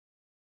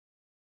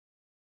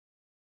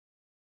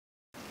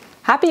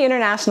Happy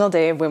International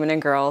Day of Women and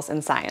Girls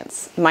in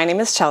Science. My name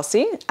is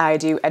Chelsea. I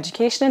do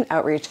education and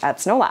outreach at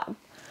SNOLAB.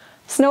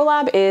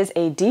 SNOLAB is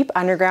a deep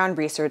underground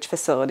research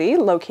facility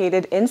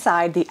located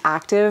inside the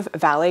active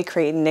Valley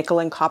Creighton nickel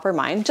and copper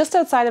mine just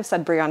outside of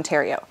Sudbury,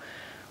 Ontario.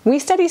 We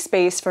study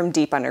space from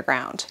deep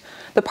underground.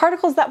 The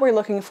particles that we're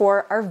looking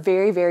for are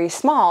very, very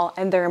small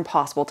and they're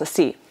impossible to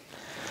see.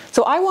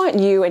 So I want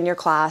you and your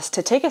class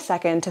to take a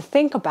second to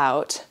think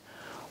about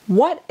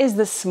what is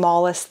the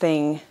smallest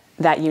thing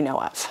that you know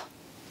of.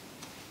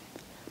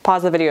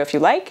 Pause the video if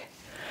you like.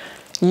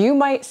 You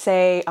might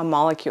say a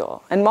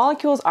molecule, and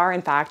molecules are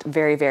in fact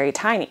very, very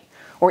tiny.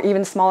 Or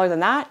even smaller than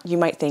that, you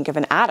might think of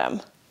an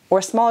atom.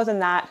 Or smaller than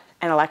that,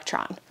 an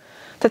electron.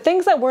 The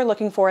things that we're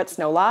looking for at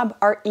SNOLAB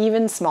are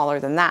even smaller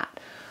than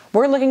that.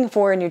 We're looking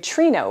for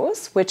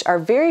neutrinos, which are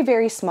very,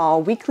 very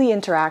small, weakly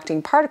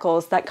interacting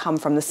particles that come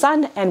from the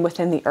sun and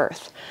within the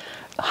Earth.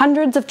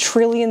 Hundreds of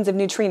trillions of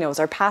neutrinos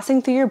are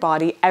passing through your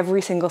body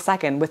every single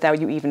second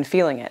without you even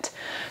feeling it.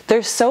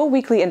 They're so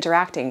weakly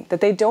interacting that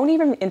they don't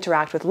even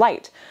interact with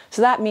light.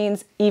 So that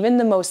means even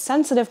the most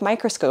sensitive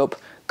microscope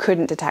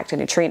couldn't detect a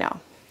neutrino.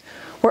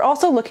 We're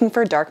also looking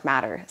for dark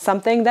matter,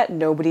 something that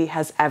nobody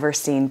has ever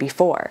seen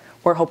before.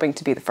 We're hoping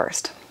to be the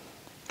first.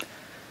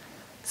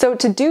 So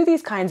to do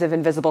these kinds of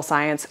invisible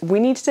science, we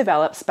need to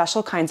develop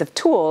special kinds of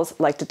tools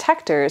like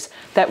detectors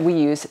that we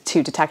use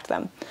to detect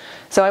them.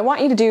 So I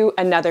want you to do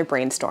another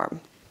brainstorm.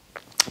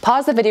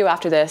 Pause the video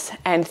after this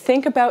and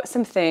think about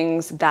some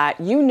things that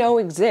you know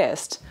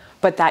exist,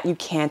 but that you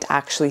can't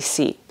actually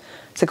see.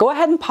 So go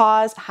ahead and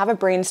pause, have a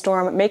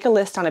brainstorm, make a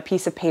list on a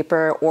piece of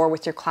paper or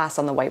with your class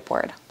on the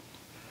whiteboard.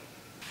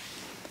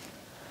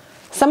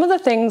 Some of the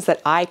things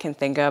that I can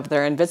think of that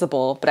are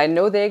invisible, but I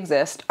know they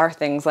exist, are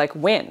things like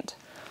wind,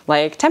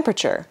 like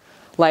temperature,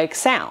 like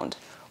sound.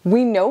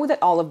 We know that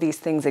all of these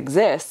things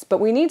exist, but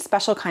we need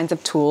special kinds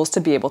of tools to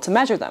be able to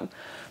measure them.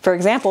 For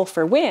example,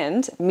 for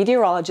wind,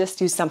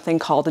 meteorologists use something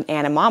called an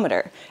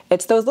anemometer.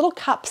 It's those little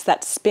cups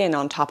that spin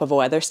on top of a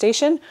weather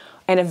station,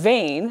 and a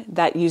vane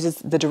that uses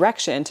the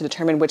direction to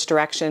determine which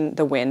direction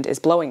the wind is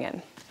blowing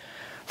in.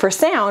 For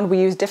sound,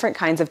 we use different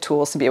kinds of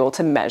tools to be able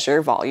to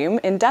measure volume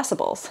in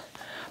decibels.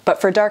 But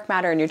for dark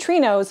matter and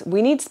neutrinos,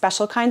 we need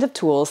special kinds of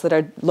tools that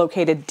are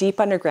located deep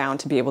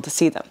underground to be able to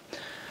see them.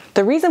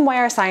 The reason why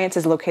our science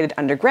is located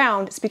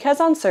underground is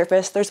because on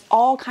surface there's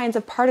all kinds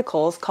of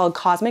particles called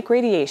cosmic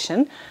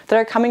radiation that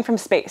are coming from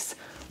space.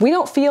 We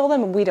don't feel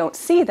them and we don't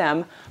see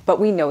them, but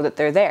we know that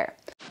they're there.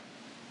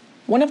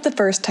 One of the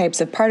first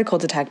types of particle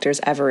detectors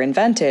ever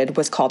invented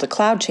was called a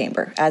cloud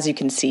chamber, as you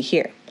can see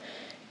here.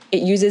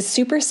 It uses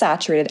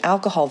supersaturated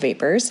alcohol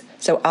vapors,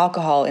 so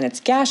alcohol in its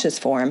gaseous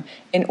form,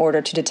 in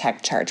order to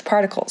detect charged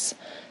particles.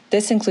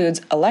 This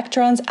includes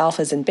electrons,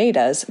 alphas, and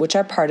betas, which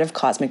are part of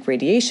cosmic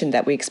radiation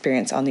that we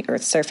experience on the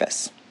Earth's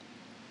surface.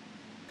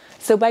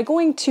 So by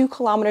going 2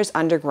 kilometers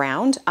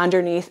underground,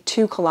 underneath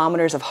 2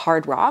 kilometers of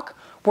hard rock,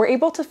 we're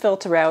able to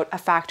filter out a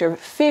factor of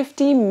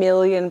 50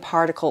 million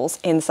particles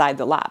inside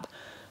the lab.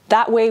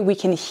 That way we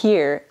can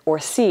hear or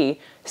see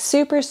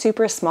super,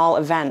 super small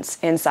events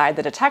inside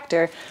the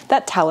detector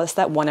that tell us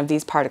that one of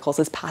these particles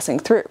is passing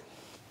through.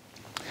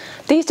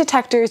 These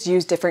detectors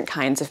use different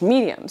kinds of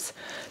mediums.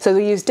 So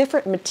they use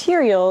different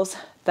materials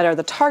that are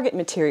the target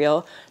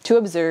material to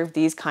observe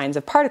these kinds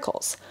of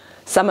particles.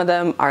 Some of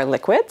them are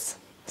liquids,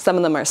 some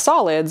of them are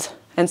solids,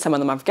 and some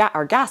of them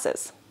are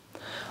gases.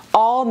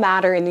 All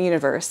matter in the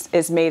universe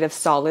is made of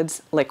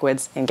solids,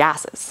 liquids, and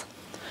gases.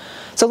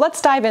 So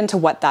let's dive into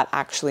what that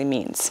actually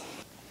means.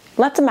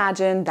 Let's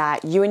imagine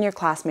that you and your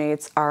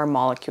classmates are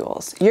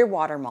molecules. You're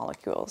water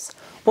molecules.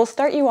 We'll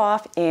start you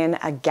off in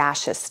a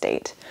gaseous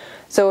state.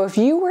 So if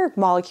you were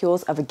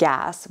molecules of a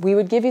gas, we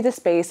would give you the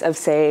space of,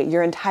 say,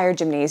 your entire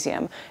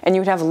gymnasium, and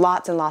you would have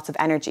lots and lots of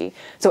energy.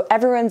 So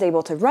everyone's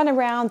able to run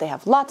around, they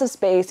have lots of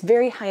space,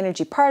 very high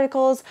energy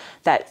particles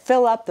that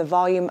fill up the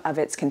volume of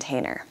its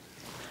container.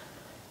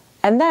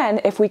 And then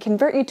if we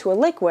convert you to a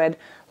liquid,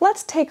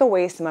 let's take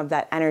away some of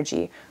that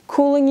energy,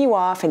 cooling you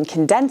off and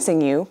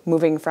condensing you,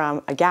 moving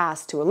from a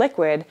gas to a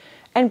liquid,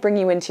 and bring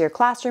you into your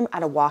classroom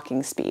at a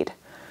walking speed.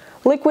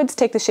 Liquids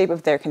take the shape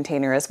of their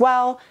container as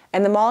well,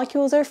 and the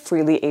molecules are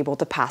freely able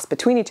to pass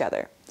between each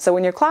other. So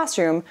in your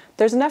classroom,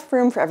 there's enough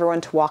room for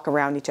everyone to walk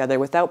around each other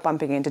without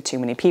bumping into too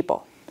many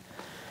people.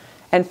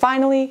 And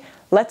finally,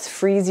 let's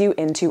freeze you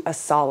into a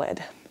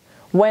solid.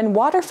 When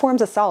water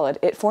forms a solid,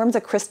 it forms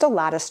a crystal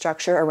lattice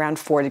structure around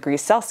 4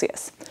 degrees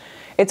Celsius.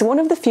 It's one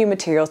of the few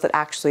materials that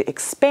actually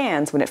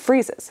expands when it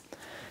freezes.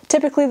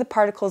 Typically, the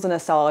particles in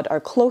a solid are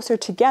closer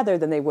together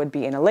than they would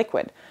be in a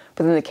liquid.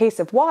 But in the case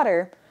of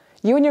water,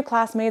 you and your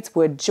classmates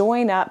would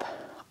join up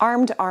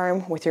arm to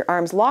arm with your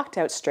arms locked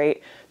out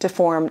straight to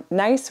form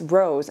nice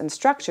rows and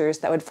structures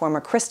that would form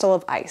a crystal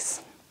of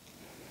ice.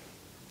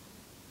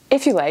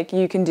 If you like,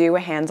 you can do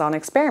a hands-on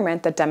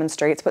experiment that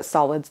demonstrates what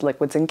solids,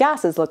 liquids, and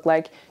gases look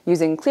like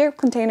using clear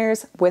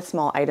containers with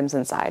small items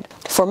inside.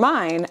 For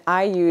mine,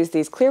 I use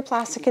these clear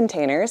plastic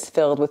containers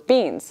filled with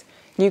beans.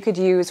 You could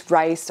use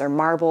rice or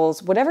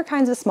marbles, whatever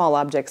kinds of small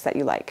objects that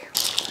you like.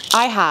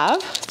 I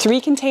have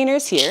 3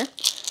 containers here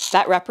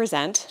that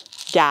represent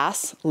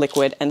gas,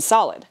 liquid, and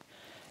solid.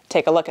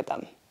 Take a look at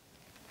them.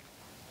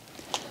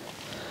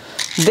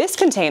 This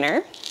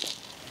container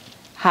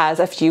has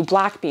a few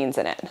black beans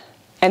in it,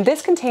 and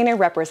this container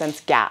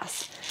represents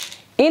gas.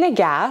 In a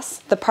gas,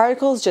 the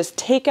particles just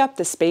take up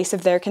the space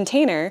of their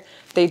container,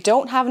 they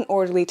don't have an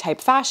orderly type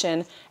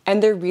fashion,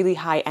 and they're really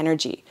high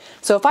energy.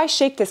 So if I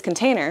shake this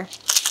container,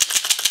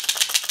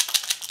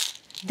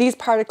 these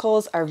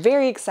particles are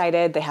very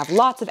excited, they have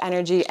lots of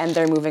energy, and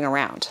they're moving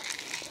around.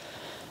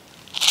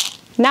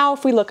 Now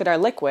if we look at our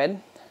liquid,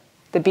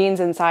 the beans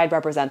inside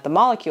represent the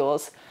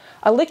molecules.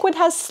 A liquid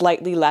has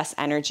slightly less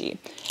energy.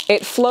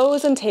 It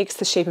flows and takes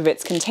the shape of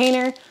its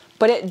container,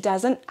 but it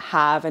doesn't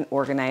have an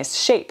organized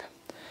shape.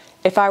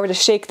 If I were to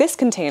shake this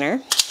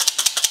container,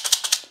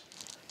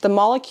 the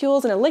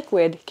molecules in a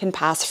liquid can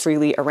pass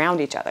freely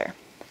around each other.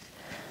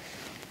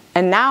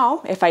 And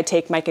now, if I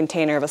take my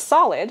container of a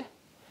solid,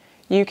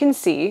 you can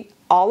see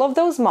all of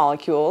those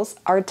molecules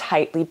are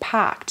tightly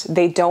packed.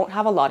 They don't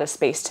have a lot of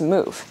space to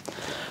move.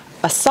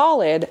 A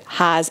solid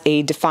has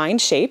a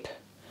defined shape,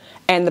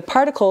 and the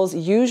particles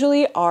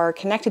usually are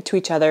connected to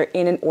each other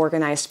in an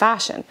organized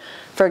fashion.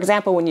 For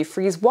example, when you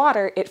freeze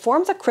water, it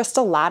forms a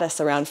crystal lattice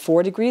around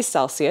 4 degrees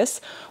Celsius,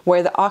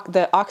 where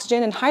the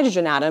oxygen and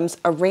hydrogen atoms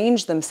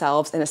arrange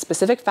themselves in a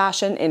specific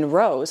fashion in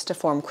rows to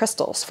form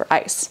crystals for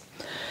ice.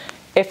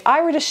 If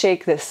I were to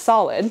shake this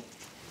solid,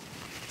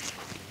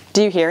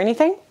 do you hear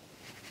anything?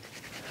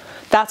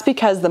 That's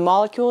because the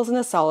molecules in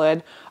the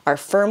solid are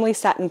firmly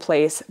set in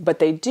place, but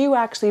they do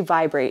actually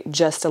vibrate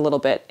just a little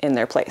bit in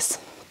their place.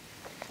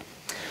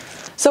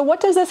 So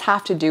what does this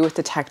have to do with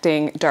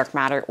detecting dark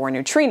matter or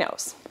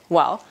neutrinos?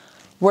 Well,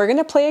 we're going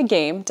to play a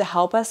game to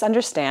help us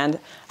understand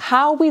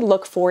how we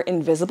look for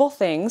invisible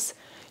things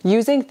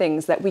using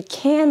things that we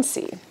can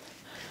see.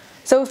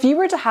 So if you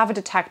were to have a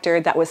detector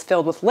that was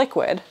filled with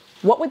liquid,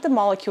 what would the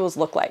molecules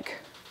look like?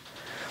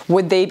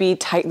 Would they be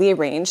tightly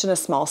arranged in a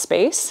small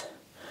space?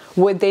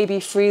 Would they be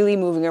freely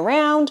moving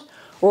around?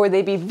 Or would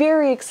they be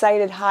very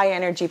excited, high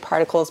energy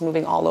particles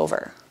moving all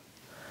over?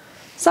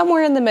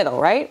 Somewhere in the middle,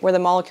 right? Where the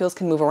molecules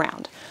can move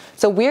around.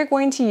 So we're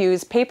going to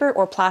use paper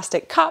or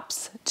plastic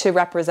cups to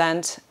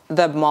represent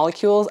the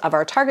molecules of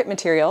our target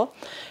material,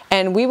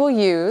 and we will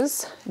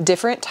use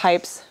different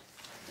types,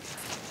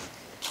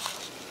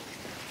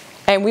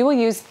 and we will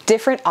use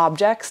different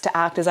objects to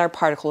act as our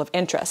particle of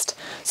interest.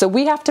 So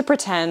we have to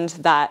pretend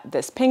that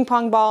this ping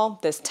pong ball,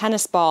 this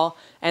tennis ball,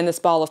 and this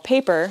ball of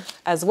paper,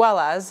 as well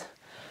as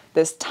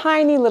this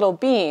tiny little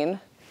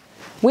bean,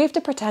 we have to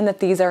pretend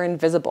that these are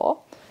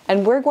invisible.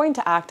 And we're going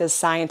to act as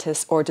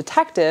scientists or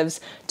detectives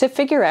to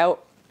figure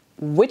out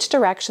which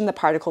direction the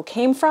particle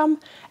came from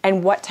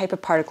and what type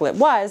of particle it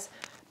was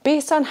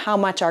based on how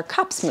much our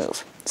cups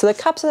move. So the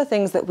cups are the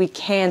things that we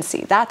can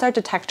see. That's our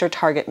detector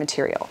target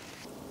material.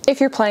 If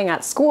you're playing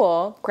at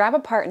school, grab a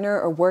partner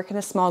or work in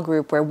a small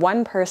group where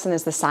one person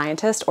is the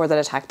scientist or the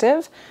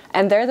detective,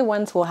 and they're the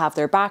ones who will have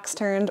their backs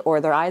turned or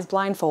their eyes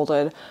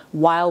blindfolded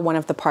while one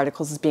of the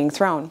particles is being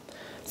thrown.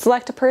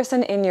 Select a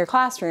person in your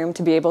classroom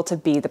to be able to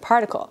be the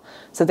particle.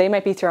 So they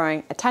might be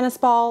throwing a tennis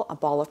ball, a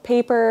ball of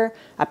paper,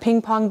 a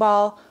ping pong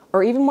ball,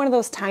 or even one of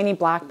those tiny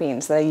black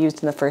beans that I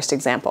used in the first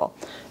example.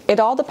 It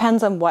all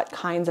depends on what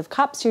kinds of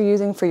cups you're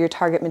using for your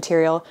target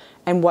material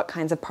and what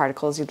kinds of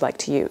particles you'd like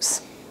to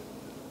use.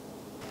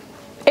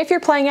 If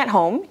you're playing at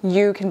home,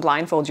 you can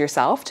blindfold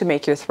yourself to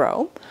make your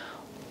throw,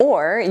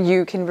 or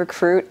you can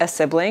recruit a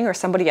sibling or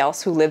somebody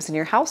else who lives in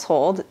your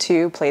household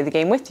to play the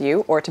game with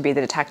you or to be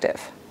the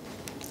detective.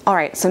 All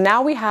right, so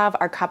now we have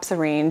our cups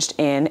arranged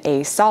in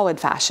a solid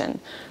fashion.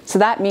 So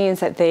that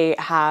means that they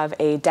have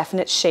a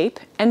definite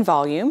shape and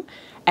volume,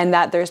 and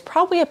that there's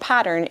probably a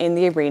pattern in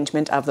the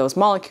arrangement of those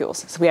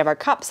molecules. So we have our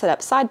cups set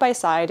up side by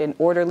side in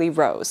orderly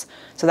rows.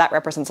 So that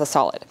represents a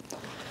solid.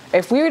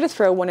 If we were to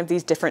throw one of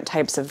these different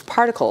types of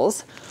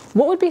particles,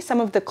 what would be some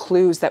of the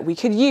clues that we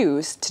could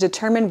use to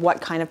determine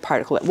what kind of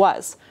particle it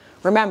was?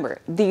 Remember,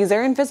 these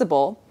are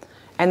invisible,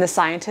 and the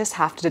scientists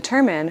have to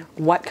determine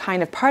what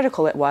kind of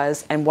particle it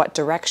was and what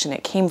direction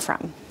it came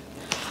from.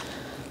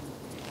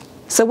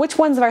 So which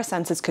ones of our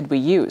senses could we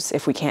use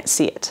if we can't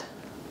see it?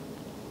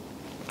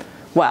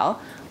 Well,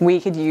 we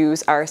could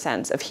use our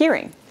sense of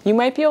hearing. You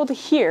might be able to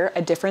hear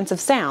a difference of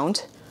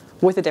sound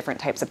with the different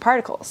types of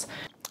particles.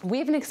 We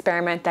have an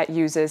experiment that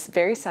uses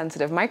very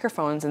sensitive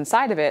microphones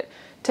inside of it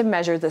to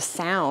measure the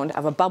sound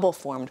of a bubble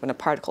formed when a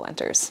particle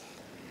enters.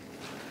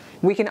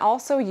 We can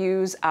also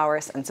use our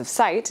sense of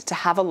sight to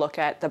have a look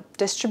at the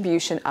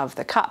distribution of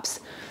the cups.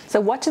 So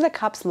what do the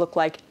cups look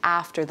like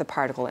after the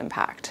particle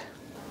impact?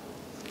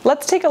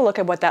 Let's take a look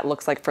at what that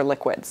looks like for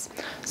liquids.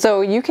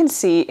 So you can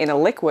see in a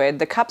liquid,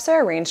 the cups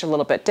are arranged a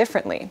little bit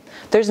differently.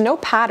 There's no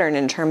pattern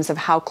in terms of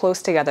how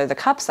close together the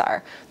cups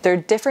are. They're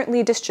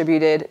differently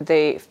distributed.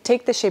 They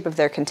take the shape of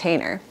their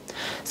container.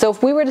 So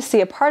if we were to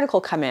see a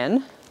particle come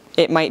in,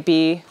 it might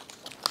be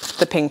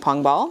the ping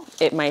pong ball,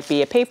 it might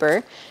be a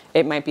paper,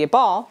 it might be a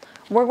ball.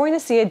 We're going to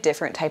see a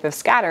different type of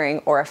scattering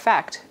or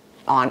effect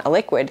on a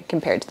liquid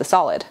compared to the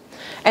solid.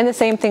 And the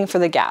same thing for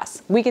the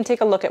gas. We can take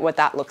a look at what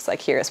that looks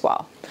like here as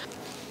well.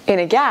 In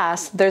a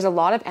gas, there's a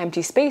lot of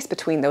empty space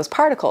between those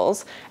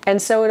particles,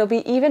 and so it'll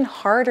be even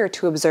harder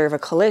to observe a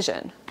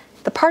collision.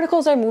 The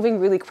particles are moving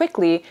really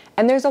quickly,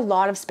 and there's a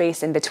lot of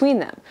space in between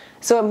them,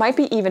 so it might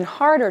be even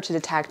harder to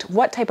detect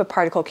what type of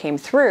particle came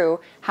through,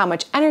 how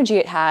much energy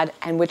it had,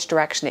 and which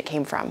direction it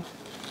came from.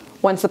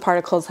 Once the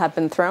particles have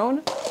been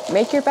thrown,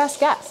 make your best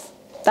guess.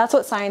 That's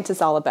what science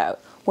is all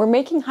about. We're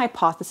making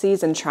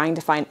hypotheses and trying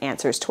to find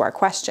answers to our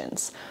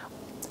questions.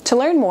 To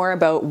learn more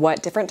about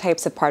what different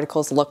types of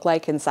particles look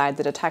like inside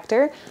the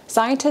detector,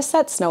 scientists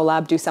at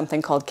SNOLAB do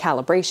something called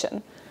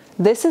calibration.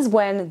 This is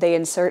when they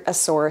insert a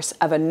source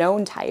of a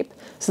known type,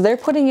 so they're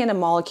putting in a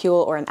molecule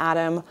or an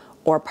atom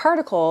or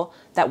particle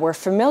that we're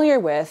familiar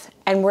with,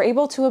 and we're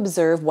able to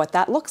observe what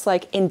that looks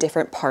like in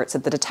different parts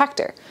of the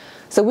detector.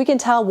 So we can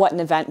tell what an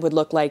event would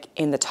look like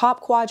in the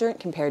top quadrant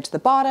compared to the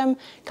bottom,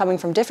 coming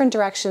from different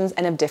directions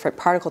and of different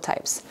particle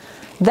types.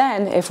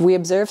 Then, if we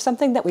observe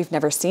something that we've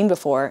never seen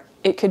before,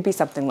 it could be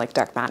something like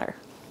dark matter.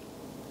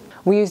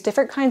 We use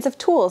different kinds of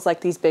tools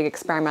like these big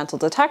experimental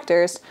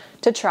detectors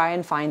to try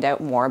and find out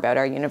more about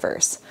our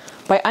universe.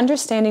 By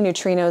understanding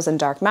neutrinos and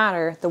dark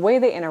matter, the way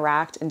they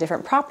interact and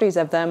different properties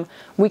of them,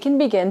 we can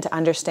begin to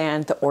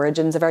understand the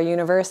origins of our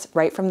universe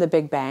right from the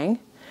Big Bang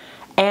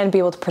and be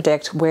able to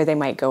predict where they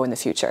might go in the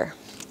future.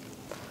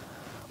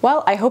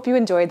 Well, I hope you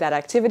enjoyed that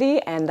activity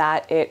and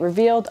that it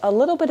revealed a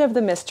little bit of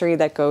the mystery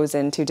that goes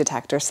into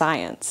detector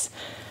science.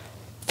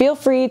 Feel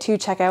free to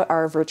check out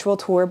our virtual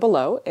tour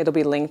below. It'll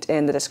be linked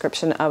in the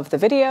description of the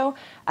video,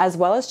 as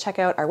well as check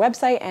out our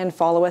website and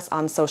follow us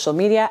on social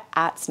media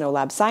at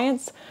SNOLAB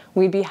Science.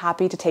 We'd be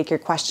happy to take your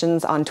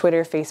questions on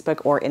Twitter,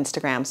 Facebook, or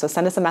Instagram, so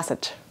send us a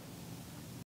message.